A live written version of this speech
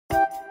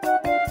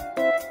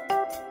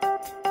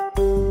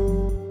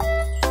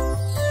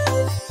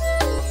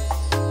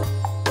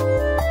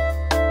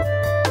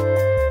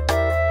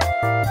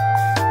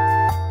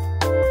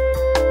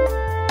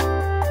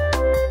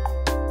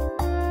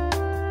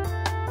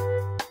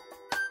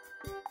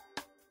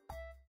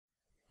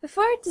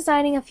Before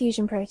designing a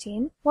fusion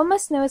protein, one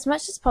must know as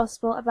much as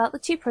possible about the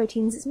two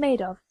proteins it's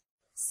made of.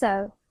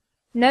 So,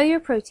 know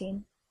your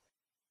protein.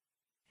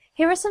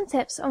 Here are some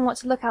tips on what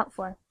to look out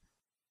for.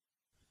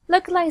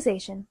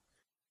 Localization.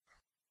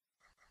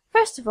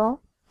 First of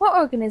all, what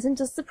organism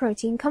does the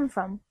protein come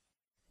from?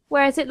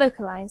 Where is it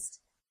localized?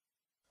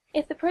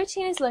 If the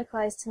protein is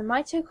localized to the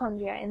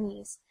mitochondria in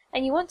yeast,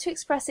 and you want to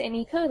express it in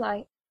E.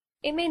 coli,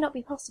 it may not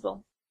be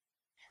possible.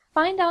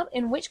 Find out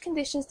in which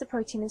conditions the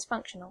protein is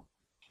functional.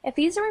 If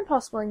these are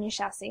impossible in your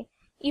chassis,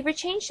 either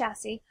change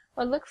chassis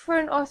or look for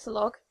an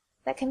ortholog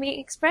that can be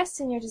expressed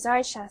in your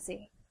desired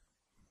chassis.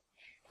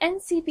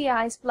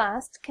 NCBI's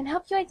BLAST can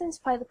help you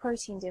identify the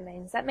protein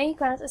domains that may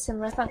grant a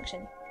similar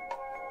function.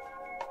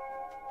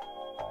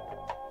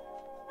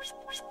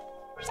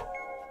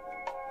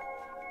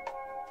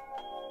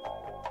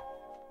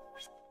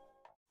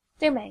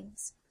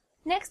 Domains.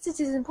 Next, it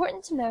is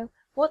important to know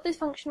what the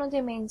functional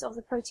domains of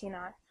the protein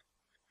are.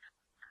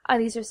 Are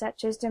these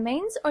receptors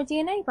domains or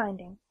DNA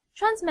binding,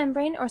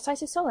 transmembrane or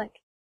cytosolic?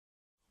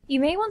 You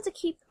may want to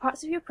keep the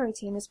parts of your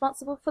protein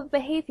responsible for the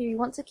behavior you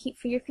want to keep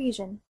for your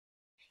fusion.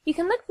 You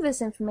can look for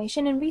this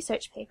information in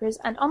research papers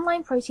and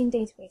online protein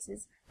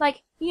databases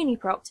like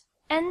UniProct,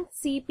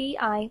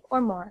 NCBI,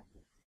 or more.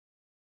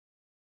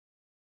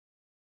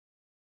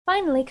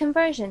 Finally,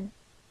 conversion.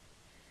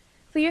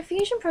 For your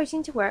fusion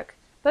protein to work,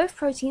 both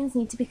proteins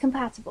need to be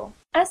compatible.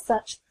 As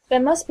such,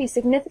 there must be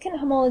significant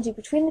homology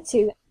between the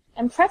two,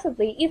 and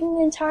preferably even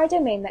the entire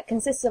domain that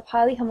consists of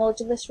highly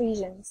homologous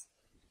regions.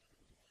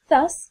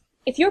 Thus,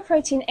 if your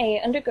protein A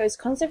undergoes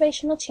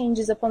conservational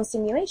changes upon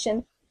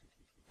stimulation,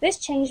 this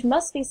change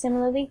must be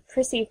similarly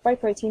perceived by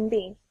protein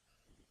B.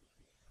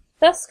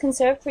 Thus,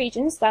 conserved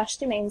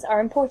regions/domains are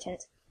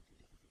important.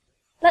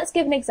 Let's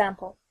give an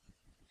example.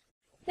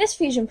 This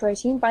fusion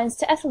protein binds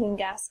to ethylene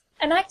gas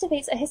and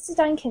activates a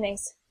histidine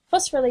kinase,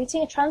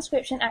 phosphorylating a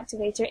transcription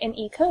activator in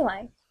E.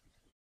 coli.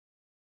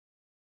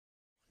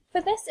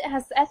 For this, it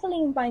has the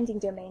ethylene binding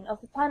domain of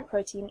the plant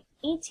protein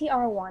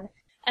ETR1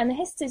 and the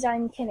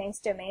histidine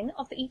kinase domain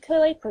of the E.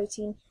 coli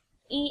protein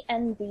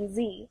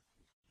ENBZ.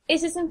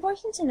 It is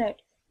important to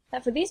note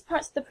that for these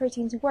parts of the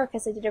protein to work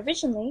as they did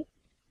originally,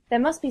 there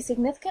must be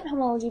significant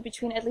homology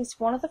between at least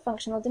one of the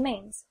functional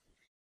domains.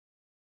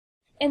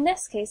 In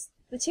this case,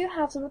 the two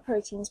halves of the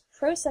proteins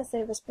process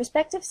their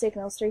respective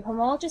signals through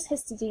homologous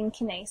histidine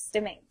kinase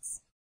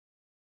domains.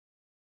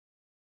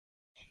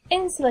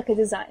 In silico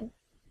design.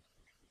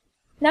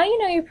 Now you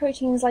know your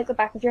protein is like the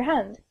back of your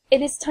hand.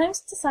 It is time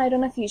to decide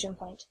on a fusion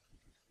point.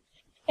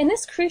 In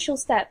this crucial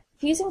step,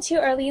 fusing too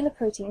early in the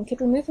protein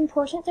could remove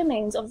important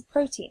domains of the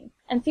protein,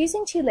 and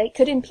fusing too late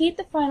could impede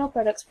the final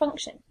product's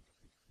function.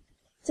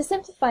 To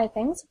simplify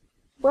things,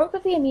 work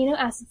with the amino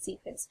acid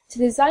sequence to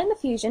design the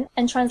fusion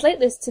and translate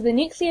this to the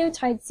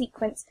nucleotide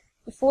sequence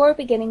before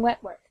beginning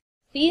wet work.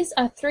 These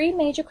are three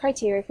major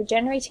criteria for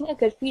generating a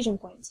good fusion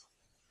point.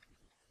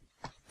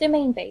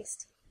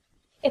 Domain-based.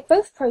 If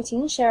both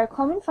proteins share a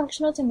common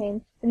functional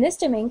domain, then this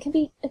domain can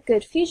be a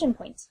good fusion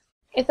point.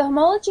 If the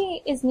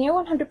homology is near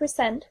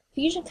 100%,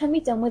 fusion can be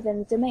done within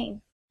the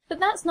domain. But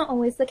that's not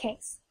always the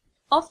case.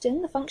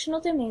 Often, the functional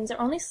domains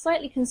are only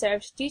slightly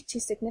conserved due to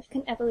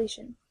significant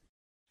evolution.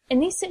 In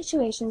these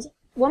situations,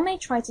 one may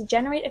try to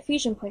generate a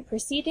fusion point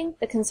preceding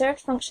the conserved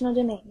functional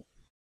domain.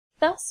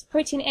 Thus,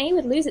 protein A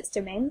would lose its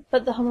domain,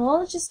 but the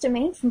homologous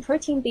domain from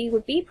protein B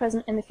would be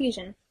present in the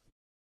fusion.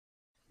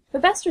 For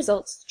best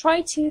results,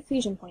 try two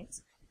fusion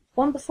points,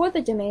 one before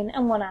the domain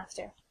and one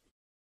after.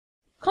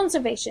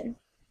 Conservation.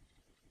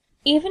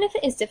 Even if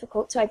it is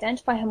difficult to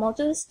identify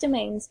homologous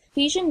domains,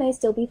 fusion may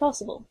still be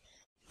possible.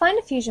 Find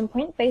a fusion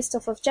point based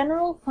off of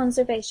general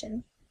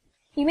conservation.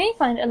 You may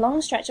find a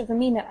long stretch of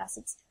amino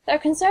acids that are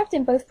conserved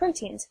in both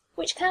proteins,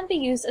 which can be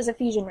used as a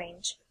fusion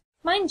range.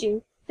 Mind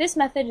you, this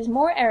method is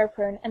more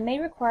error-prone and may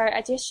require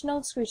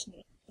additional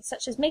scrutiny,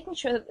 such as making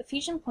sure that the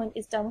fusion point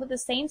is done with the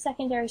same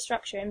secondary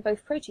structure in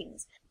both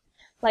proteins,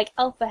 like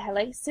alpha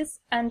helices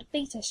and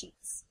beta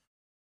sheets.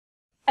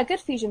 A good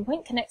fusion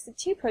point connects the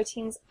two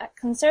proteins at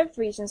conserved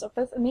regions of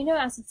both amino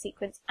acid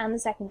sequence and the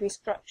secondary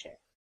structure.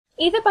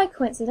 Either by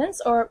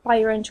coincidence or by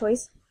your own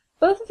choice,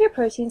 both of your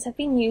proteins have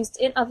been used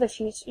in other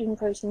fusion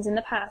proteins in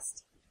the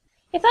past.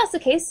 If that's the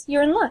case,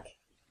 you're in luck.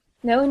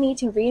 No need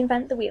to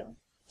reinvent the wheel.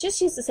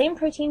 Just use the same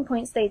protein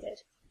points they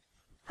did.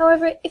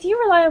 However, if you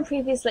rely on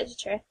previous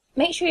literature,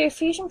 make sure your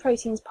fusion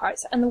proteins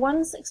parts and the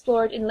ones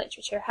explored in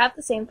literature have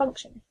the same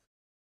function.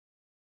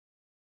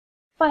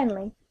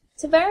 Finally,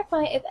 to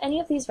verify if any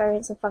of these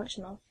variants are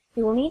functional,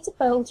 you will need to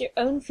build your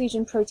own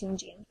fusion protein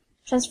gene,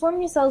 transform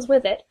your cells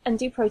with it, and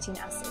do protein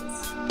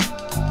assays.